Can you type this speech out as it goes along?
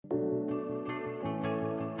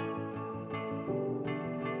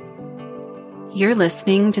You're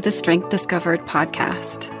listening to the Strength Discovered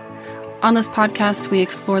podcast. On this podcast, we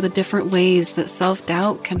explore the different ways that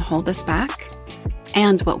self-doubt can hold us back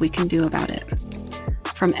and what we can do about it.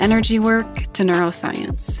 From energy work to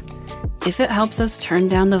neuroscience, if it helps us turn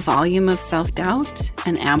down the volume of self-doubt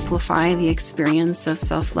and amplify the experience of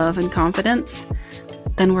self-love and confidence,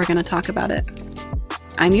 then we're going to talk about it.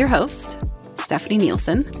 I'm your host, Stephanie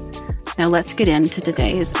Nielsen. Now let's get into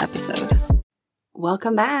today's episode.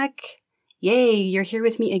 Welcome back. Yay, you're here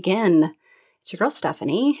with me again. It's your girl,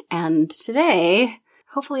 Stephanie, and today,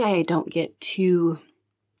 hopefully I don't get too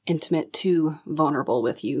intimate, too vulnerable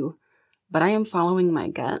with you, but I am following my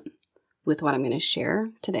gut with what I'm going to share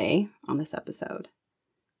today on this episode.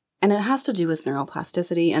 And it has to do with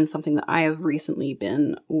neuroplasticity and something that I have recently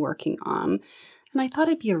been working on. And I thought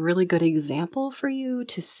it'd be a really good example for you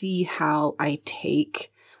to see how I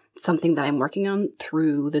take something that I'm working on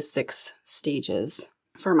through the 6 stages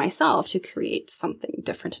for myself to create something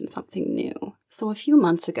different and something new. So a few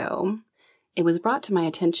months ago, it was brought to my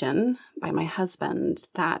attention by my husband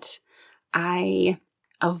that I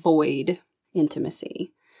avoid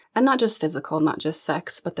intimacy. And not just physical, not just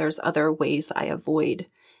sex, but there's other ways that I avoid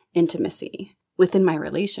intimacy within my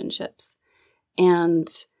relationships. And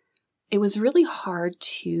it was really hard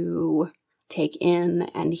to take in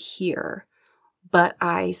and hear, but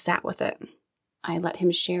I sat with it. I let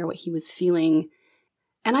him share what he was feeling.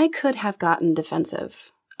 And I could have gotten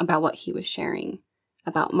defensive about what he was sharing,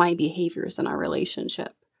 about my behaviors in our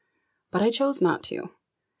relationship. But I chose not to.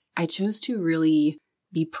 I chose to really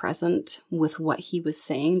be present with what he was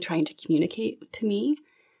saying, trying to communicate to me,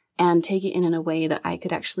 and take it in a way that I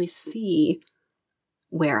could actually see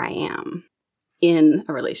where I am in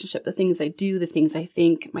a relationship, the things I do, the things I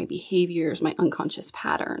think, my behaviors, my unconscious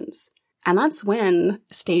patterns. And that's when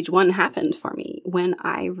stage 1 happened for me, when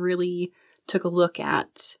I really took a look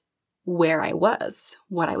at where I was,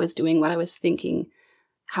 what I was doing, what I was thinking,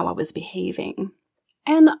 how I was behaving.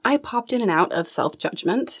 And I popped in and out of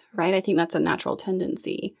self-judgment, right? I think that's a natural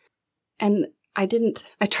tendency. And I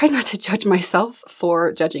tried not to judge myself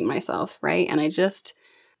for judging myself, right? And I just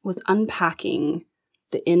was unpacking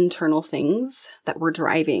the internal things that were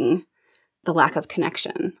driving the lack of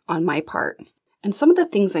connection on my part. And some of the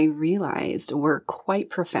things I realized were quite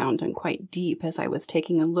profound and quite deep as I was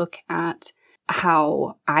taking a look at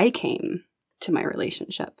how I came to my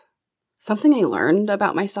relationship. Something I learned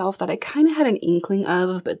about myself that I kind of had an inkling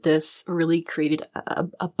of, but this really created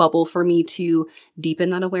a bubble for me to deepen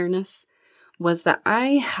that awareness, was that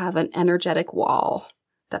I have an energetic wall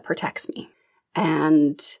that protects me.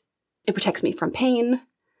 And it protects me from pain,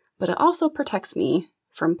 but it also protects me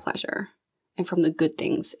from pleasure and from the good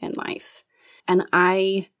things in life. And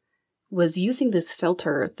I was using this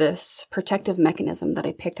filter, this protective mechanism that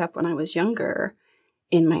I picked up when I was younger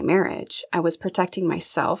in my marriage. I was protecting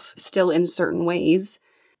myself still in certain ways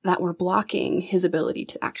that were blocking his ability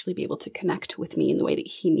to actually be able to connect with me in the way that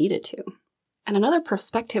he needed to. And another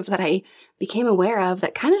perspective that I became aware of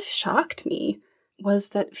that kind of shocked me was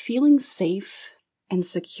that feeling safe and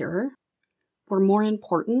secure were more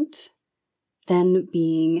important than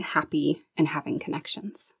being happy and having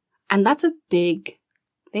connections. And that's a big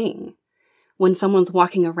thing. When someone's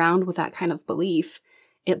walking around with that kind of belief,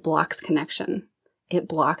 it blocks connection. It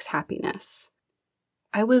blocks happiness.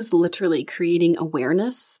 I was literally creating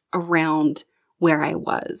awareness around where I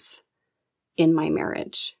was in my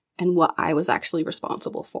marriage and what I was actually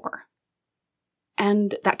responsible for.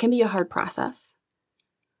 And that can be a hard process.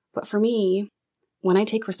 But for me, when I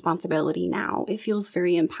take responsibility now, it feels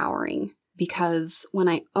very empowering because when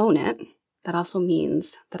I own it, that also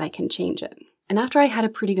means that I can change it. And after I had a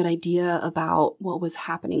pretty good idea about what was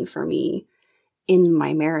happening for me in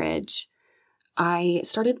my marriage, I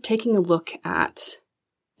started taking a look at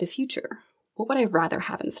the future. What would I rather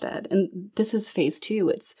have instead? And this is phase 2.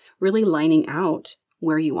 It's really lining out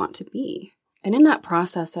where you want to be. And in that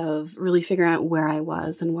process of really figuring out where I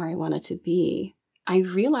was and where I wanted to be, I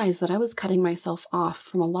realized that I was cutting myself off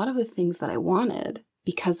from a lot of the things that I wanted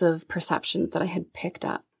because of perceptions that I had picked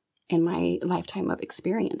up in my lifetime of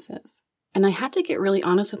experiences. And I had to get really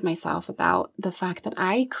honest with myself about the fact that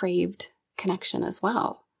I craved connection as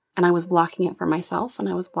well. And I was blocking it for myself and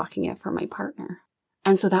I was blocking it for my partner.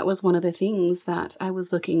 And so that was one of the things that I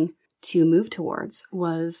was looking to move towards,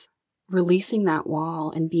 was releasing that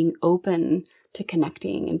wall and being open to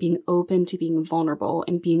connecting and being open to being vulnerable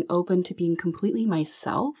and being open to being completely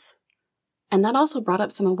myself. And that also brought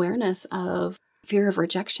up some awareness of fear of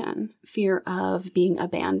rejection, fear of being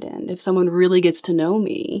abandoned. If someone really gets to know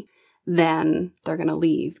me, then they're going to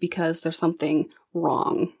leave because there's something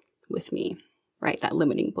wrong with me, right? That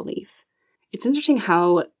limiting belief. It's interesting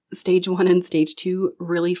how stage 1 and stage 2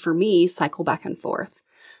 really, for me, cycle back and forth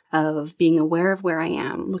of being aware of where I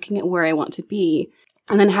am, looking at where I want to be,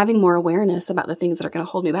 and then having more awareness about the things that are going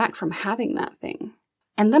to hold me back from having that thing.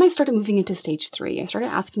 And then I started moving into stage 3. I started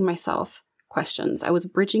asking myself questions. I was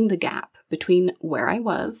bridging the gap between where I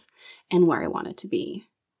was and where I wanted to be.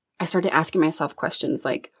 I started asking myself questions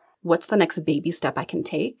like, what's the next baby step I can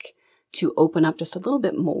take to open up just a little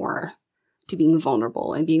bit more to being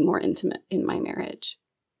vulnerable and being more intimate in my marriage?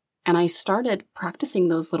 And I started practicing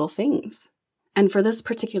those little things. And for this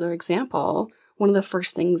particular example, one of the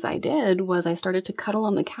first things I did was I started to cuddle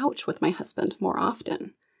on the couch with my husband more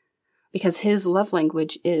often, because his love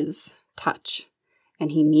language is touch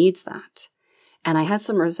and he needs that. And I had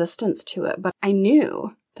some resistance to it, but I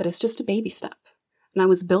knew that it's just a baby step. And I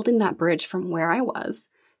was building that bridge from where I was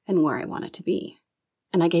and where I wanted to be.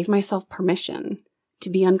 And I gave myself permission to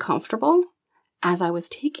be uncomfortable as I was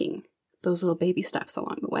taking those little baby steps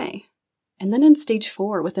along the way. And then in stage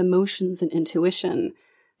 4, with emotions and intuition,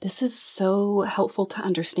 this is so helpful to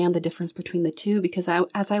understand the difference between the two, because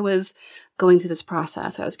as I was going through this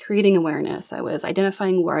process, I was creating awareness, I was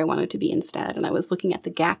identifying where I wanted to be instead, and I was looking at the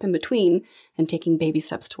gap in between and taking baby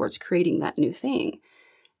steps towards creating that new thing.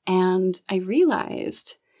 And I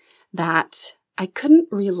realized that I couldn't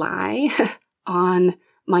rely on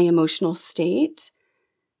my emotional state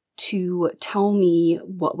to tell me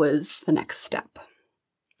what was the next step.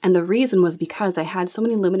 And the reason was because I had so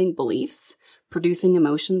many limiting beliefs producing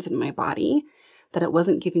emotions in my body that it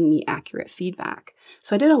wasn't giving me accurate feedback.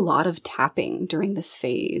 So I did a lot of tapping during this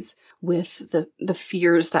phase with the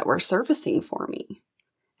fears that were surfacing for me.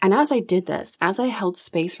 And as I did this, as I held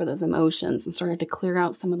space for those emotions and started to clear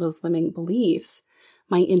out some of those limiting beliefs,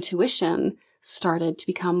 my intuition started to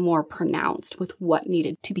become more pronounced with what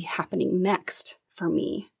needed to be happening next for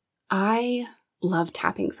me. I love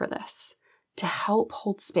tapping for this, to help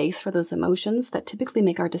hold space for those emotions that typically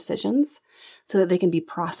make our decisions so that they can be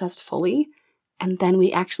processed fully. And then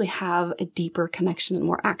we actually have a deeper connection and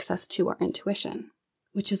more access to our intuition,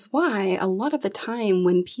 which is why a lot of the time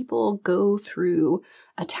when people go through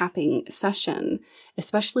a tapping session,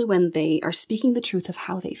 especially when they are speaking the truth of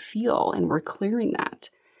how they feel and we're clearing that,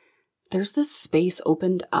 there's this space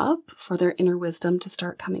opened up for their inner wisdom to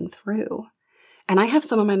start coming through. And I have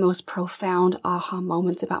some of my most profound aha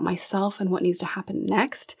moments about myself and what needs to happen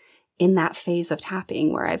next in that phase of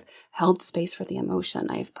tapping where I've held space for the emotion.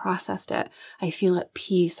 I've processed it. I feel at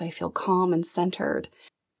peace. I feel calm and centered.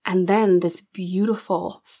 And then this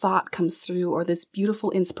beautiful thought comes through, or this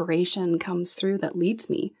beautiful inspiration comes through that leads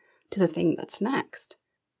me to the thing that's next.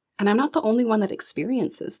 And I'm not the only one that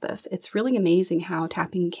experiences this. It's really amazing how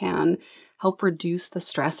tapping can help reduce the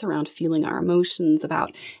stress around feeling our emotions,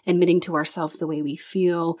 about admitting to ourselves the way we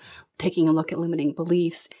feel, taking a look at limiting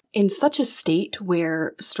beliefs in such a state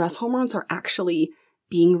where stress hormones are actually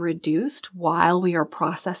being reduced while we are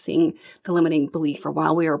processing the limiting belief or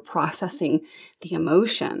while we are processing the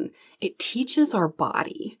emotion. It teaches our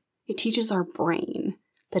body, it teaches our brain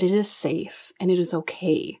that it is safe and it is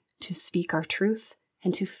okay to speak our truth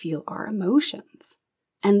and to feel our emotions.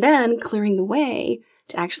 And then clearing the way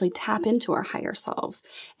to actually tap into our higher selves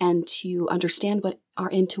and to understand what our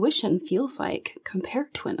intuition feels like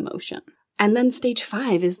compared to an emotion. And then stage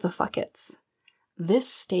 5 is the fuck it's.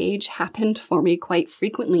 This stage happened for me quite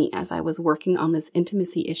frequently as I was working on this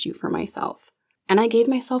intimacy issue for myself. And I gave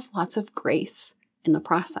myself lots of grace in the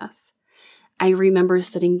process. I remember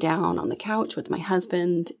sitting down on the couch with my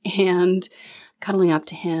husband and cuddling up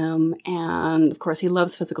to him. And of course, he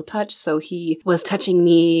loves physical touch. So he was touching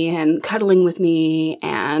me and cuddling with me.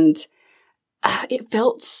 And it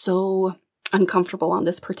felt so uncomfortable on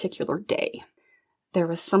this particular day. There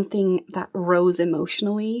was something that rose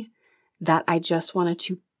emotionally that I just wanted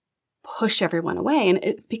to push everyone away. And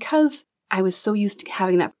it's because I was so used to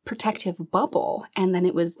having that protective bubble, and then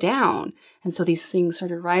it was down. And so these things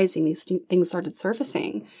started rising, these things started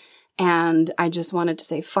surfacing. And I just wanted to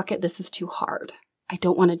say, fuck it, this is too hard. I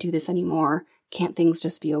don't want to do this anymore. Can't things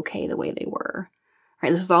just be okay the way they were?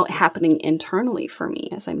 Right? This is all happening internally for me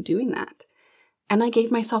as I'm doing that. And I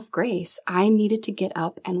gave myself grace. I needed to get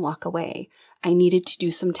up and walk away. I needed to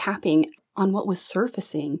do some tapping on what was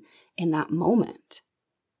surfacing in that moment.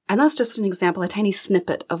 And that's just an example, a tiny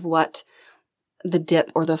snippet of what the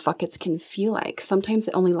dip or the fuck it's can feel like. Sometimes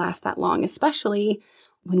it only lasts that long, especially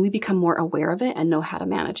when we become more aware of it and know how to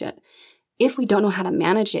manage it. If we don't know how to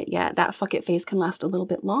manage it yet, that fuck it phase can last a little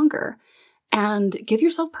bit longer. And give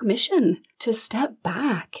yourself permission to step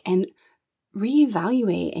back and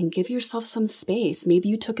reevaluate and give yourself some space. Maybe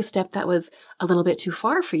you took a step that was a little bit too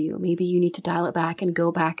far for you. Maybe you need to dial it back and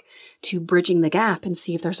go back to bridging the gap and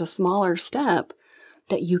see if there's a smaller step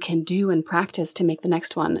that you can do and practice to make the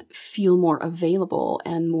next one feel more available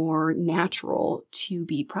and more natural to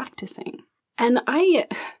be practicing. And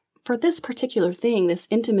for this particular thing, this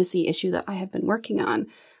intimacy issue that I have been working on,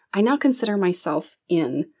 I now consider myself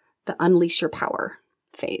in the unleash your power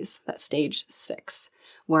phase, that stage 6,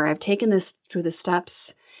 where I've taken this through the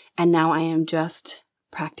steps and now I am just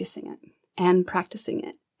practicing it and practicing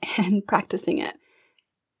it and practicing it.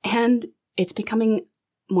 And it's becoming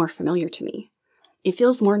more familiar to me. It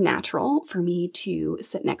feels more natural for me to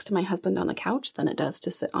sit next to my husband on the couch than it does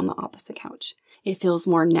to sit on the opposite couch. It feels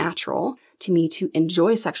more natural to me to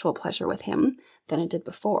enjoy sexual pleasure with him than it did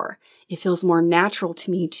before. It feels more natural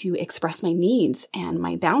to me to express my needs and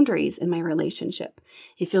my boundaries in my relationship.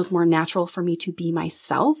 It feels more natural for me to be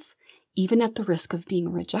myself, even at the risk of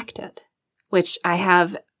being rejected, which I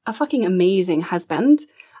have a fucking amazing husband.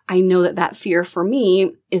 I know that fear for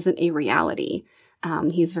me isn't a reality.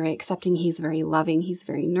 He's very accepting. He's very loving. He's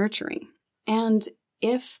very nurturing. And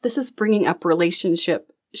if this is bringing up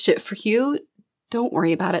relationship shit for you, don't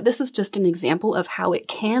worry about it. This is just an example of how it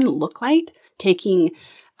can look like taking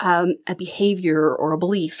a behavior or a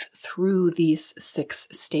belief through these 6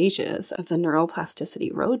 stages of the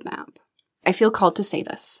neuroplasticity roadmap. I feel called to say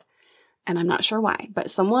this, and I'm not sure why,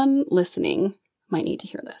 but someone listening might need to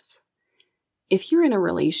hear this. If you're in a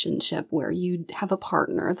relationship where you have a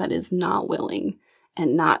partner that is not willing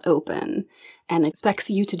and not open and expects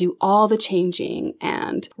you to do all the changing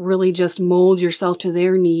and really just mold yourself to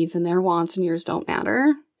their needs and their wants and yours don't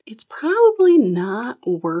matter, it's probably not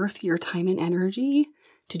worth your time and energy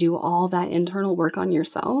to do all that internal work on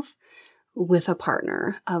yourself with a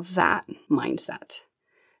partner of that mindset.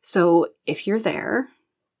 So if you're there,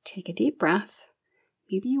 take a deep breath.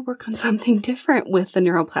 Maybe you work on something different with the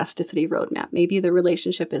neuroplasticity roadmap. Maybe the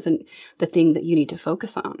relationship isn't the thing that you need to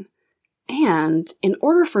focus on. And in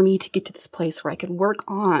order for me to get to this place where I could work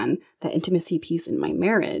on the intimacy piece in my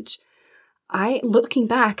marriage, looking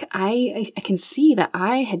back, I can see that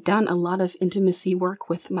I had done a lot of intimacy work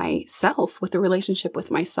with myself, with the relationship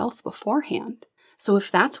with myself beforehand. So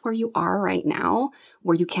if that's where you are right now,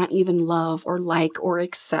 where you can't even love or like or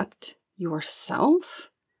accept yourself,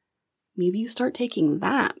 maybe you start taking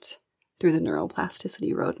that through the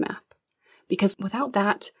neuroplasticity roadmap. Because without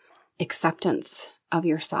that acceptance of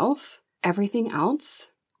yourself, everything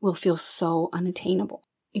else will feel so unattainable.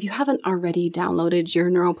 If you haven't already downloaded your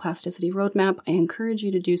neuroplasticity roadmap, I encourage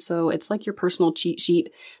you to do so. It's like your personal cheat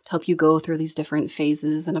sheet to help you go through these different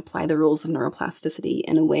phases and apply the rules of neuroplasticity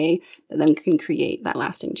in a way that then can create that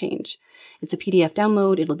lasting change. It's a PDF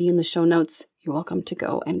download. It'll be in the show notes. You're welcome to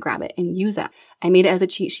go and grab it and use it. I made it as a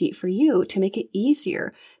cheat sheet for you to make it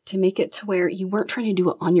easier, to make it to where you weren't trying to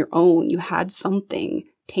do it on your own. You had something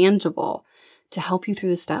tangible to help you through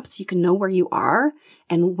the steps. You can know where you are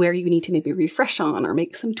and where you need to maybe refresh on or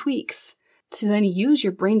make some tweaks to then use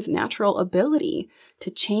your brain's natural ability to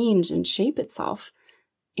change and shape itself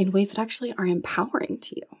in ways that actually are empowering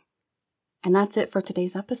to you. And that's it for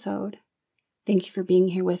today's episode. Thank you for being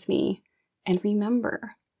here with me. And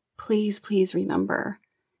remember, please remember,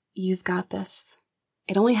 you've got this.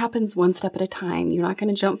 It only happens one step at a time. You're not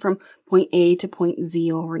going to jump from point A to point Z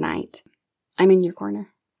overnight. I'm in your corner.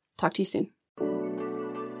 Talk to you soon.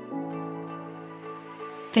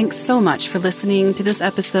 Thanks so much for listening to this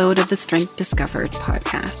episode of the Strength Discovered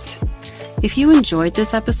podcast. If you enjoyed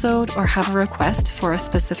this episode or have a request for a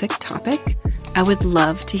specific topic, I would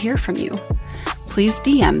love to hear from you. Please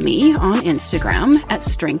DM me on Instagram at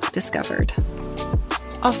Strength Discovered.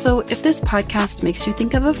 Also, if this podcast makes you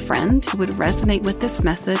think of a friend who would resonate with this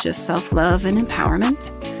message of self-love and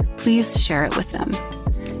empowerment, please share it with them.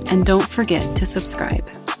 And don't forget to subscribe.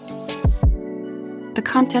 The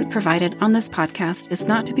content provided on this podcast is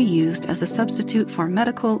not to be used as a substitute for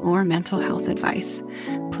medical or mental health advice.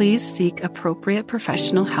 Please seek appropriate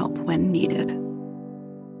professional help when needed.